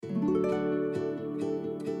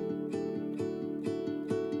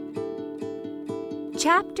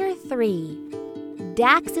Chapter 3.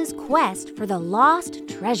 Dax's Quest for the Lost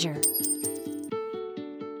Treasure.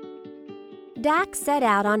 Dax set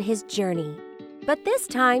out on his journey, but this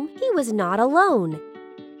time he was not alone.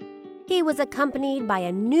 He was accompanied by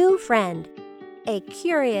a new friend, a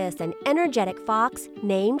curious and energetic fox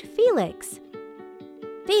named Felix.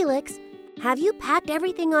 "Felix, have you packed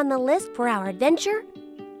everything on the list for our adventure?"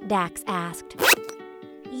 Dax asked.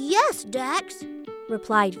 "Yes, Dax,"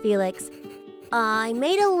 replied Felix. "I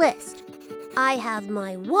made a list. I have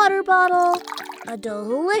my water bottle, a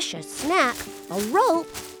delicious snack, a rope,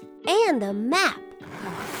 and a map."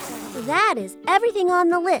 "That is everything on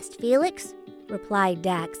the list, Felix," replied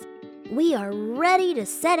Dax. "We are ready to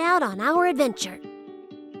set out on our adventure."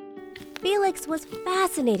 Felix was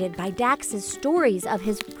fascinated by Dax's stories of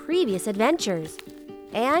his previous adventures,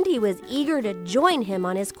 and he was eager to join him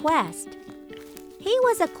on his quest. He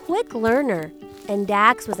was a quick learner, and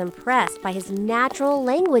Dax was impressed by his natural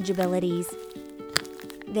language abilities.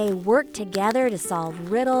 They worked together to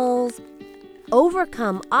solve riddles,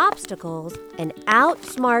 overcome obstacles, and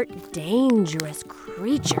outsmart dangerous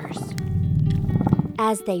creatures.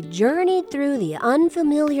 As they journeyed through the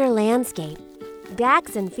unfamiliar landscape,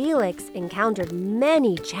 Dax and Felix encountered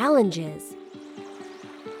many challenges.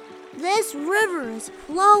 "This river is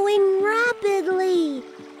flowing rapidly.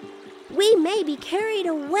 We may be carried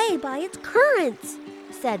away by its currents,"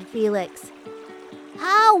 said Felix.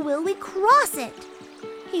 "How will we cross it?"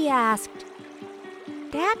 he asked.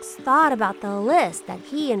 Dax thought about the list that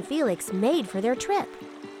he and Felix made for their trip.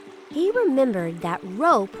 He remembered that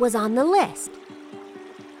rope was on the list.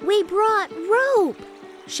 "We brought rope,"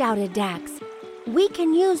 shouted Dax. "We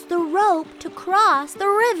can use the rope to cross the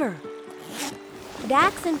river."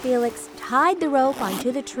 Dax and Felix tied the rope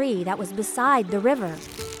onto the tree that was beside the river.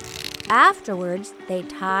 Afterwards, they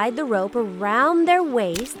tied the rope around their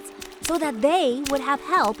waists so that they would have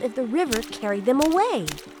help if the river carried them away.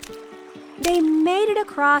 They made it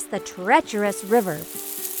across the treacherous river,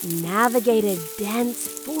 navigated dense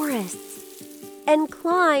forests, and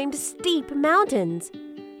climbed steep mountains,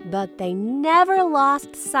 but they never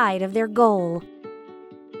lost sight of their goal.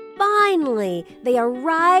 Finally, they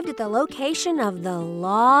arrived at the location of the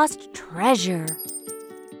lost treasure.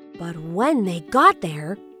 But when they got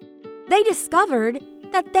there, they discovered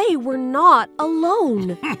that they were not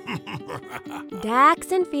alone.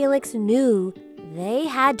 Dax and Felix knew they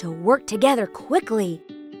had to work together quickly.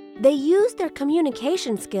 They used their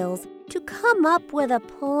communication skills to come up with a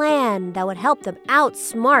plan that would help them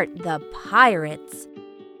outsmart the pirates.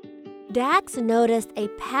 Dax noticed a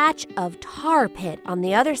patch of tar pit on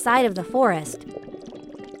the other side of the forest.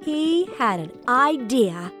 He had an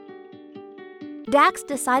idea. Dax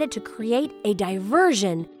decided to create a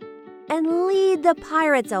diversion and lead the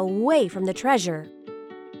pirates away from the treasure.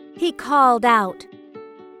 He called out,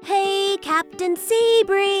 "Hey, Captain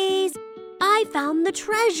Seabreeze! I found the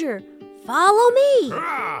treasure! Follow me!"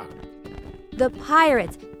 The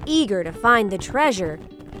pirates, eager to find the treasure,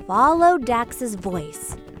 followed Dax's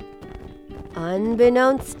voice.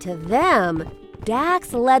 Unbeknownst to them,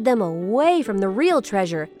 Dax led them away from the real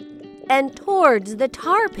treasure and towards the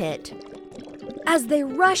tar pit. As they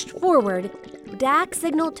rushed forward, Dax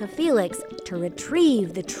signaled to Felix to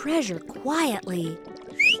retrieve the treasure quietly.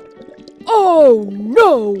 "Oh,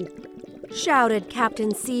 no!" shouted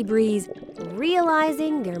Captain Seabreeze,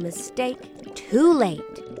 realizing their mistake too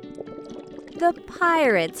late. The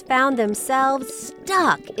pirates found themselves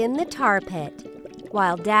stuck in the tar pit,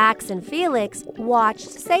 while Dax and Felix watched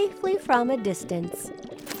safely from a distance.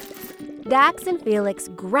 Dax and Felix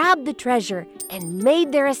grabbed the treasure and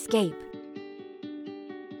made their escape.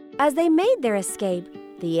 As they made their escape,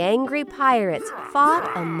 the angry pirates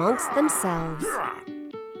fought amongst themselves.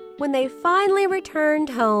 When they finally returned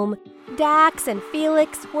home, Dax and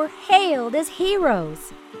Felix were hailed as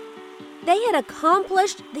heroes. They had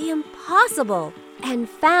accomplished the impossible and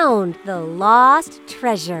found the lost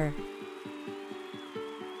treasure.